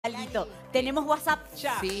Perfecto. ¿Tenemos WhatsApp?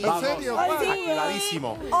 Ya. Sí. ¿En serio? Sí.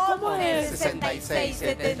 Activadísimo. 11 66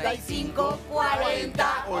 75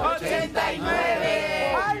 40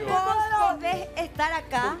 89. Vos podés estar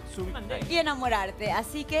acá y enamorarte.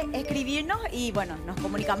 Así que escribirnos y bueno, nos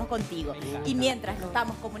comunicamos contigo. Y mientras nos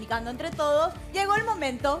estamos comunicando entre todos, llegó el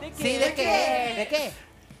momento. Sí, ¿de qué? ¿De qué?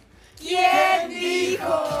 ¿Quién dijo?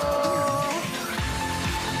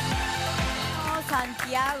 No,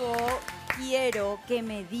 Santiago, quiero que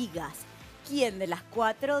me digas quién de las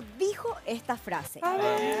cuatro dijo esta frase. A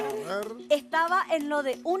ver. Estaba en lo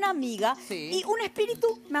de una amiga y un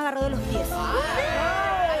espíritu me agarró de los pies.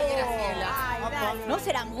 Ay, Graciela. ¿No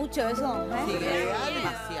será mucho eso? Sí,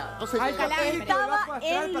 demasiado. ¿No sería, Estaba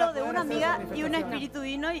en lo de una amiga y un espíritu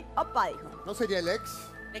vino y opa, dijo. ¿No sería el ex?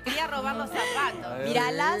 Le quería robar los zapatos.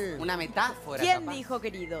 Míralas. Una metáfora. ¿Quién capaz. dijo,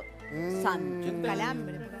 querido? San. Un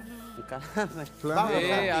calambre. por ahí. Un calambre. Claro.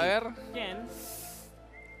 A ver. ¿Quién?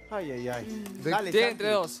 Ay, ay, ay. Dale, Tiene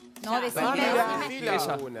entre dos. No, decime.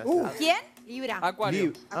 Ella. ¿Quién? Libra.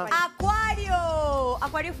 Acuario. ¡Acuario!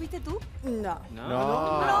 ¿Acuario fuiste tú? No.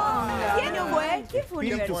 No. ¿Quién fue? ¿Quién fue?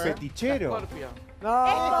 Espíritu fue? fetichero. Scorpio.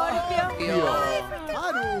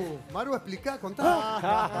 Escorpio. Maru, explica,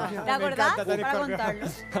 contá. ¿Te acordás? encanta tener Para Scorpio.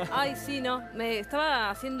 contarnos. Ay, sí, no. Me estaba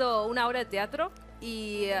haciendo una obra de teatro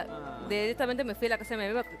y directamente me fui a la casa de mi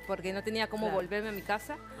amiga porque no tenía cómo volverme a mi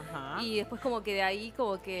casa. Ajá. Y después como que de ahí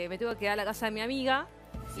como que me tuve que quedar a la casa de mi amiga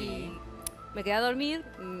y me quedé a dormir,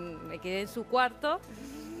 me quedé en su cuarto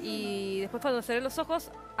y después cuando cerré los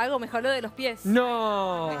ojos algo me jaló de los pies.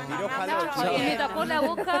 No. Tiró jalo Y me tapó la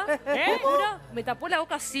boca, te juro, me tapó la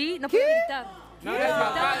boca así, no pude gritar. No era el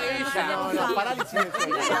papá de No ella. sabía No, cómo la hacer. parálisis del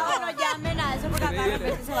sueño. Cuidado, no llamen a eso porque acá de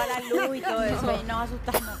repente se va la luz y todo eso y nos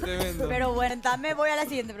asustamos. Tremendo. Pero bueno, también voy a la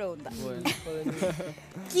siguiente pregunta. Bueno.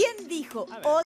 ¿Quién dijo